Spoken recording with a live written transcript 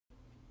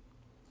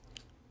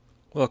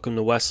Welcome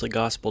to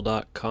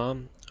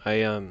wesleygospel.com.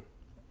 I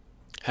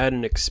had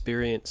an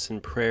experience in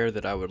prayer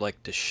that I would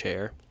like to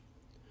share.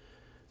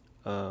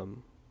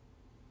 Um,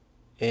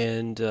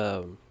 and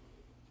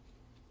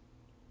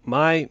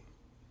my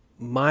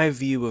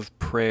view of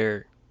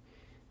prayer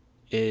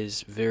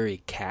is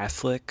very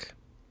Catholic,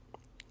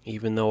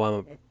 even though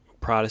I'm a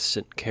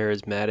Protestant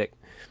charismatic.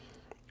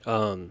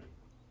 And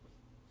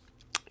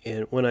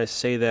when I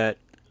say that,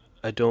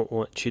 I don't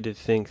want you to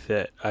think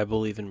that I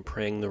believe in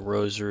praying the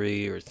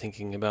rosary or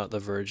thinking about the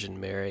Virgin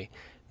Mary.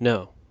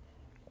 No.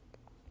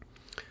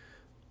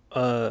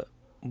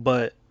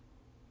 But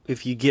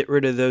if you get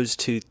rid of those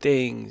two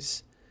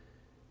things,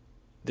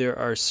 there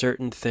are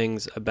certain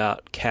things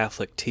about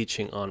Catholic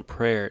teaching on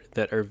prayer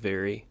that are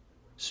very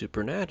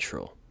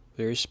supernatural,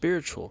 very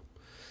spiritual.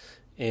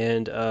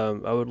 And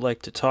I would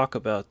like to talk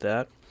about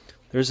that.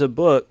 There's a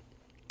book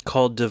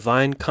called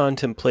Divine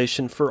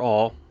Contemplation for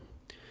All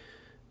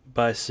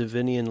by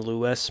Savinian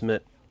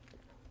Louis-Smith.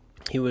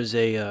 He was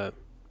a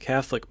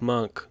Catholic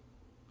monk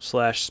 /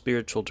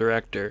 spiritual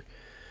director.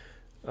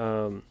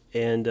 And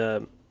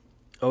I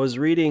was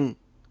reading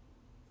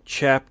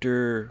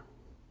chapter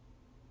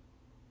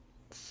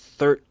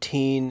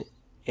 13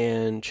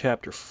 and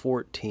chapter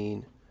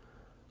 14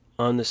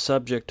 on the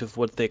subject of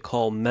what they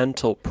call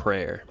mental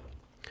prayer.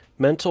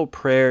 Mental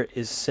prayer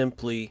is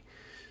simply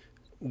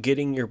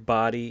getting your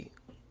body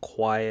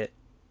quiet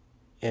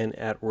and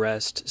at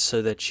rest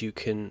so that you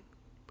can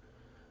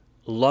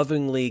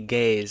lovingly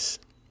gaze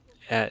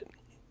at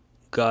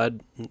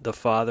God the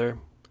Father,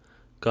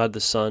 God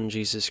the Son,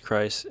 Jesus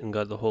Christ, and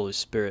God the Holy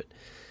Spirit,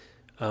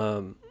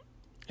 and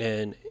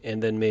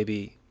then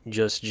maybe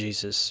just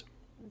Jesus.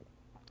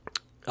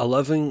 A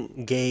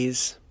loving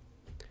gaze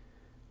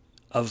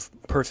of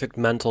perfect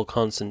mental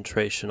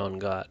concentration on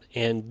God.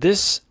 And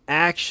this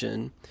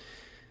action,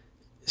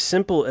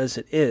 simple as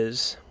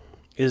it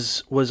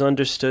was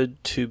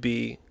understood to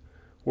be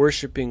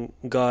worshiping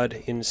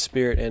God in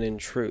spirit and in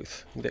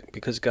truth,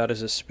 because God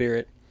is a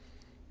spirit,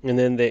 and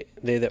then they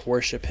that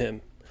worship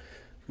him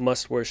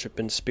must worship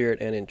in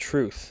spirit and in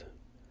truth.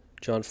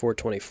 John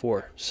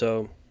 4:24.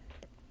 So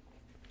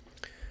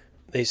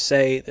they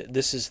say that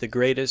this is the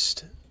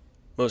greatest,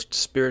 most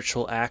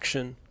spiritual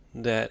action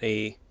that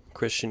a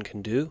Christian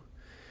can do,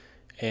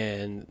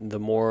 and the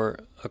more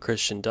a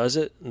Christian does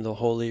it, the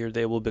holier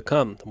they will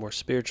become, the more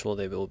spiritual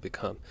they will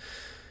become.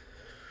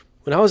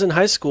 When I was in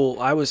high school,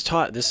 I was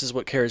taught this is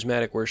what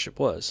charismatic worship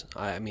was.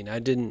 I mean, I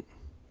didn't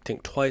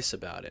think twice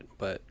about it,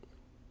 but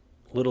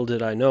little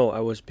did I know I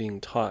was being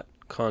taught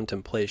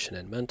contemplation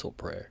and mental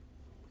prayer.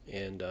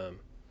 And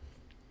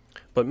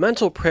but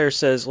mental prayer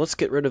says, let's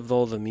get rid of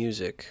all the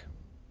music.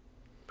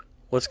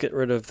 Let's get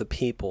rid of the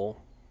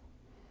people.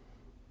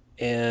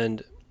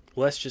 And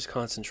let's just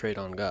concentrate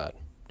on God.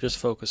 Just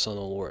focus on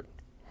the Lord.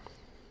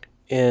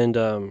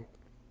 And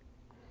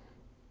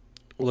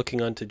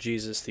looking unto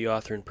Jesus, the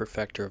author and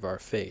perfecter of our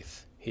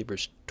faith.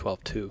 Hebrews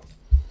 12:2.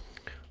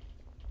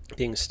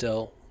 Be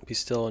still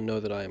and know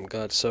that I am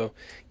God. So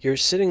you're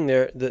sitting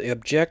there, the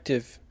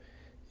objective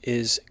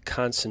is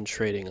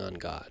concentrating on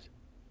God.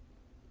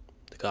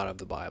 The God of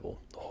the Bible,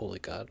 the Holy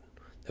God,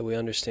 that we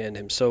understand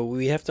him. So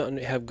we have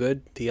to have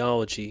good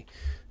theology.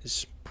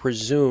 This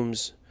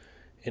presumes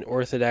an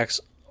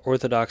orthodox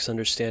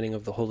understanding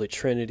of the Holy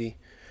Trinity,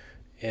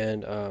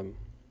 and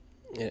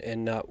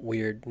not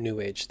weird New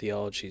Age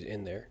theology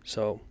in there.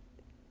 So,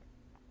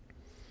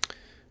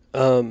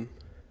 and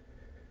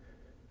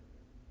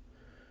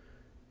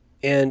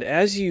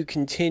as you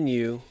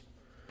continue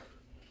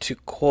to,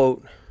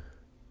 quote,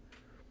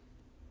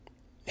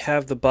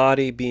 have the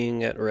body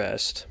being at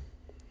rest,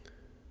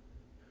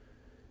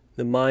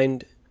 the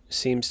mind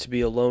seems to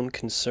be alone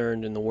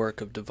concerned in the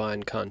work of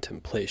divine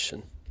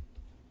contemplation.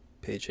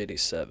 Page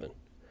 87.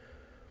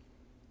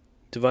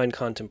 Divine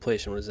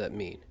contemplation, what does that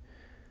mean?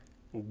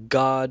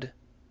 God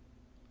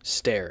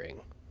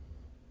staring.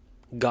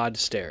 God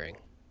staring.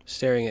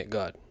 Staring at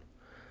God.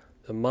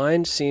 The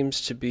mind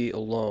seems to be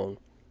alone,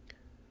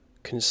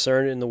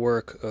 concerned in the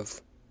work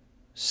of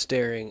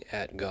staring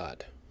at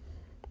God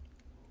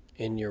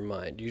in your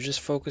mind. You're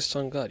just focused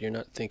on God. You're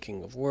not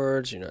thinking of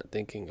words. You're not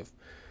thinking of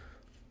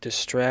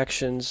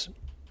distractions.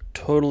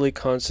 Totally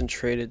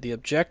concentrated. The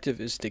objective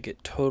is to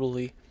get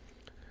totally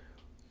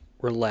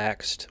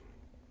relaxed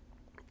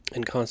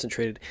and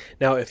concentrated.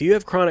 Now, if you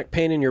have chronic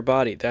pain in your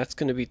body, that's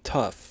going to be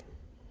tough.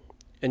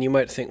 And you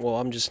might think, well,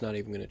 I'm just not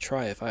even going to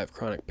try if I have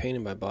chronic pain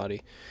in my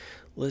body.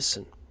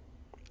 Listen,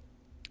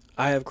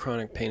 I have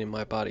chronic pain in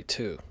my body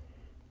too.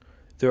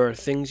 There are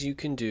things you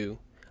can do.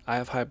 I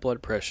have high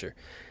blood pressure.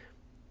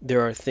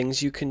 There are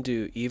things you can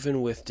do,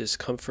 even with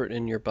discomfort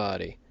in your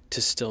body,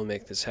 to still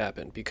make this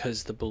happen.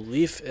 Because the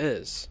belief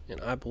is,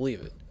 and I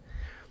believe it,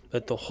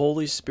 that the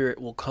Holy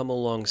Spirit will come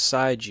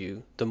alongside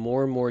you the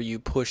more and more you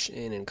push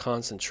in and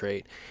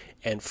concentrate,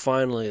 and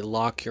finally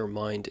lock your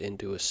mind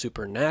into a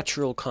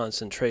supernatural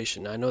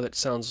concentration. I know that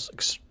sounds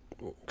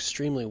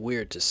extremely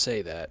weird to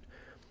say that.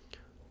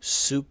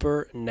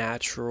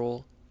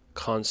 Supernatural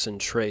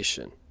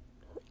concentration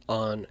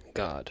on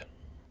God.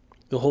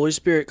 The Holy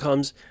Spirit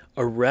comes,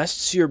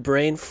 arrests your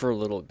brain for a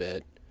little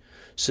bit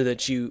so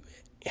that you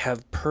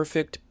have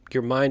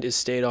your mind is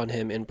stayed on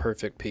him in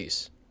perfect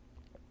peace.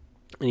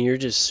 And you're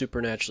just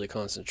supernaturally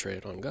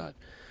concentrated on God.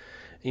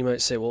 And you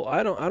might say, well,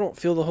 I don't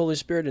feel the Holy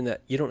Spirit in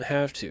that. You don't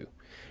have to.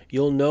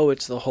 You'll know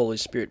it's the Holy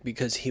Spirit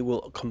because he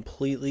will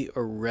completely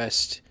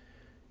arrest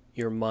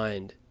your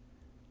mind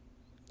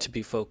to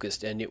be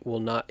focused, and it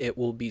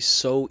will be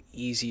so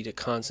easy to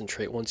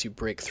concentrate once you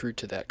break through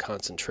to that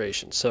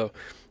concentration. So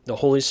the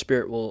Holy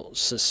Spirit will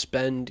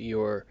suspend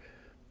your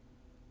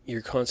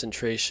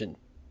concentration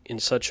in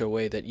such a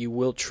way that you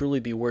will truly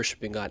be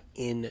worshiping God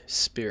in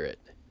spirit,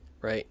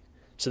 right?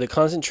 So the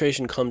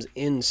concentration comes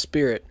in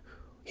spirit.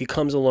 He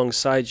comes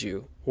alongside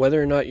you.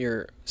 Whether or not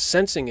you're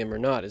sensing him or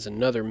not is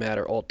another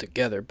matter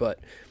altogether, but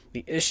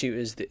the issue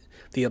is that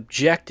the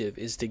objective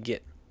is to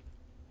get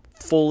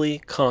fully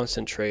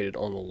concentrated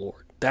on the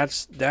Lord.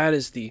 That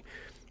is the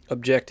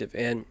objective,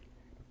 and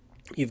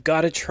you've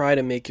got to try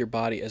to make your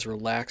body as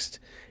relaxed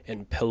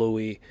and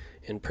pillowy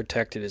and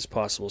protected as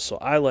possible. So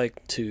I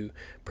like to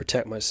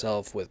protect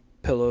myself with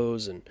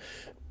pillows and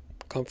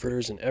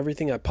comforters and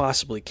everything I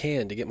possibly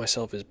can to get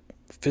myself as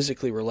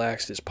physically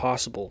relaxed as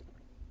possible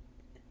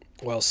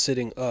while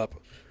sitting up,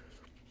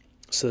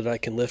 so that I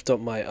can lift up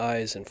my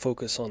eyes and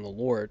focus on the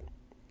Lord,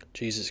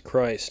 Jesus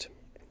Christ.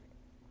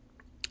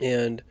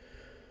 And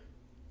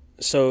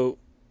so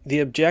the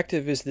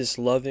objective is this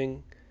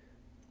loving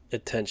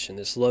attention,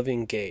 this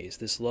loving gaze,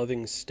 this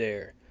loving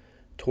stare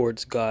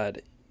towards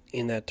God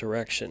in that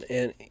direction.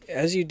 And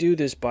as you do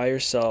this by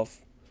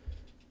yourself,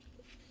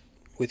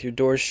 with your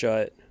doors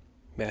shut,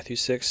 Matthew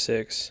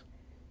 6:6,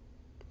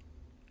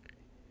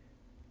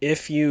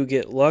 if you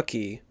get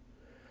lucky,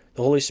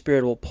 the Holy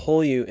Spirit will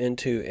pull you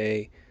into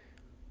a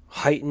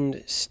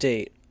heightened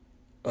state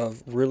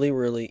of really,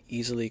 really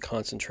easily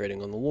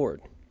concentrating on the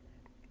Lord.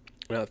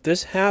 Now, if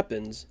this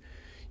happens,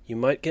 you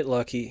might get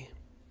lucky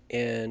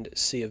and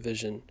see a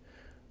vision,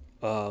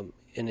 an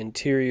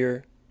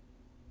interior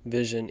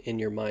vision in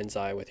your mind's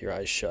eye with your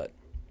eyes shut.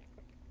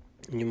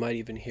 And you might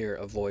even hear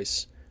a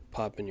voice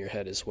pop in your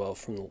head as well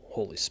from the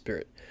Holy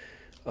Spirit.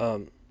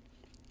 And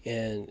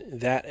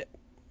that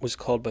was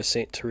called by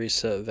St.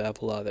 Teresa of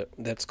Avila,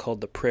 that's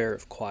called the prayer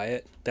of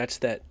quiet. That's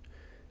that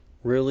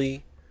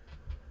really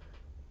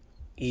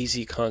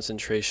easy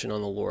concentration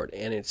on the Lord.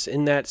 And it's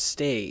in that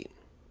state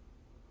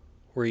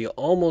where you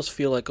almost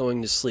feel like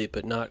going to sleep,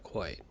 but not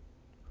quite,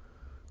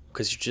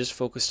 because you're just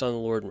focused on the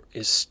Lord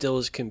as still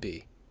as can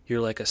be.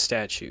 You're like a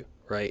statue,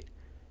 right?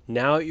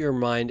 Now your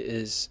mind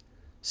is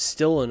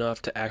still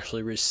enough to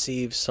actually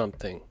receive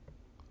something,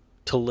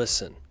 to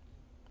listen.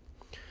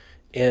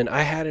 And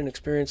I had an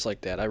experience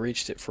like that. I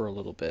reached it for a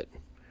little bit.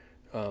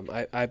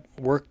 I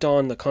worked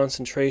on the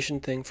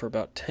concentration thing for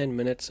about 10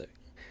 minutes.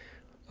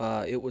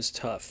 It was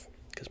tough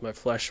because my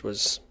flesh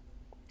was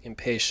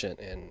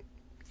impatient and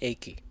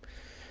achy.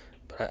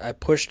 But I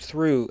pushed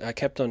through. I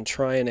kept on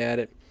trying at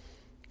it,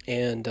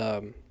 and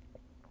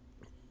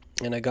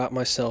I got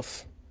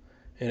myself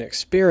an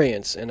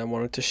experience, and I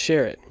wanted to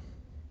share it.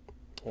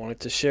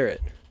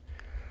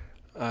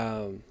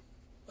 I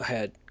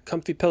had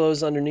comfy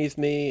pillows underneath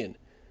me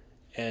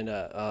and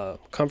a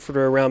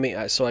comforter around me.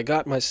 So I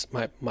got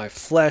my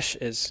flesh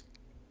as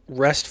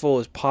restful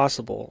as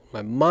possible.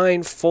 My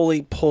mind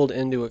fully pulled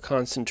into a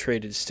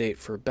concentrated state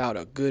for about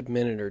a good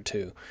minute or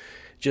two.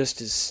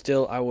 Just as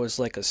still, I was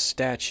like a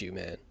statue,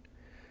 man.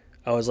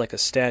 I was like a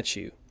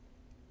statue.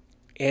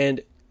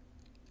 And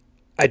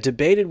I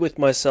debated with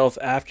myself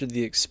after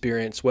the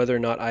experience whether or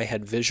not I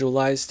had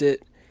visualized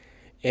it.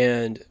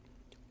 And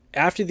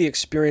after the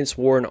experience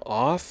wore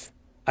off,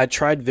 I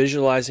tried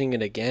visualizing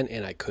it again,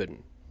 and I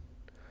couldn't.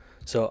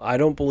 So I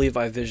don't believe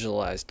I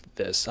visualized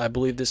this. I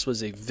believe this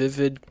was a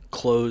vivid,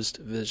 closed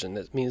vision.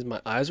 That means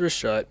my eyes were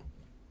shut,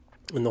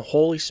 and the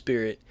Holy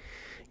Spirit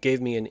gave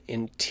me an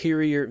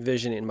interior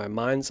vision in my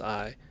mind's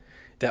eye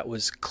that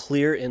was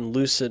clear and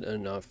lucid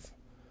enough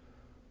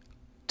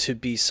to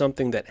be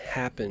something that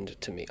happened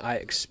to me. I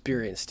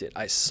experienced it.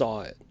 I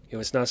saw it. It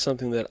was not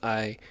something that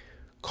I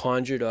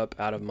conjured up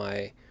out of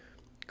my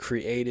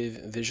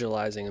creative,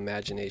 visualizing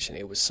imagination.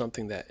 It was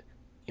something that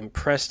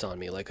impressed on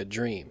me like a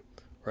dream,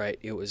 right?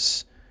 It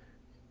was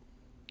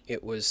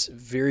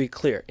very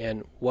clear.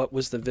 And what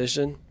was the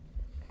vision?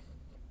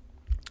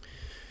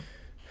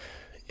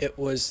 It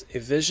was a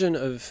vision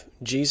of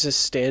Jesus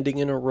standing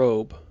in a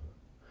robe,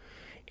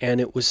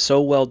 and it was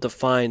so well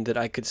defined that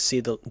I could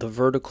see the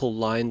vertical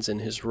lines in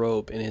his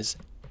robe, and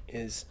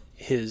his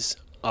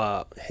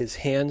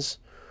hands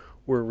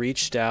were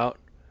reached out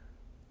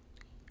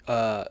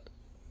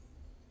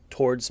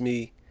towards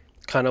me,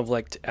 kind of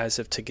like as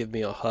if to give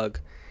me a hug,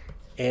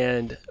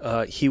 and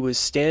he was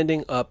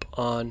standing up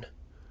on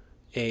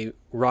a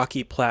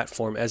rocky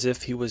platform as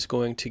if he was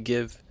going to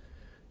give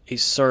a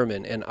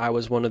sermon, and I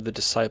was one of the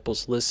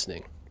disciples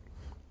listening.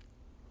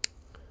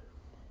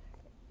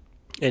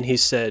 And he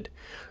said,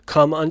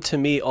 "Come unto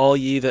me, all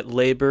ye that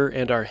labor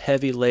and are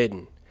heavy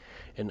laden,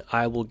 and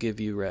I will give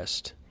you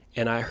rest."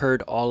 And I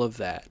heard all of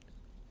that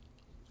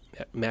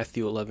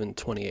Matthew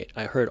 11:28.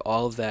 I heard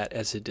all of that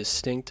as a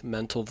distinct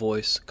mental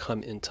voice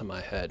come into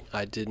my head.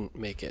 I didn't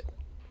make it.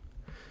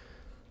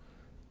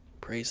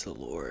 Praise the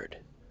Lord.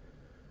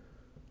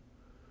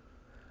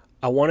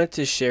 I wanted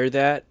to share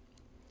that.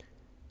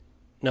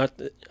 Not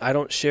that I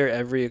don't share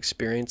every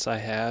experience I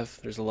have.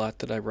 There's a lot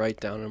that I write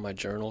down in my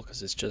journal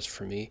because it's just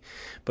for me.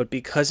 But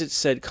because it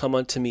said, "Come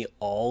unto me,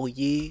 all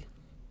ye,"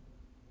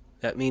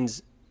 that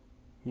means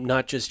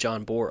not just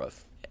John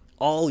Boroff.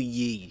 All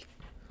ye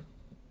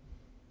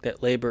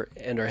that labor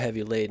and are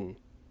heavy laden,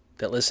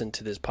 that listen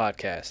to this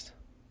podcast.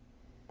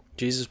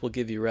 Jesus will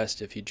give you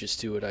rest if you just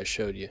do what I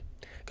showed you.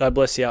 God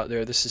bless you out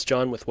there. This is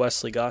John with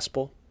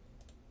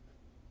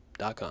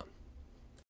WesleyGospel.com.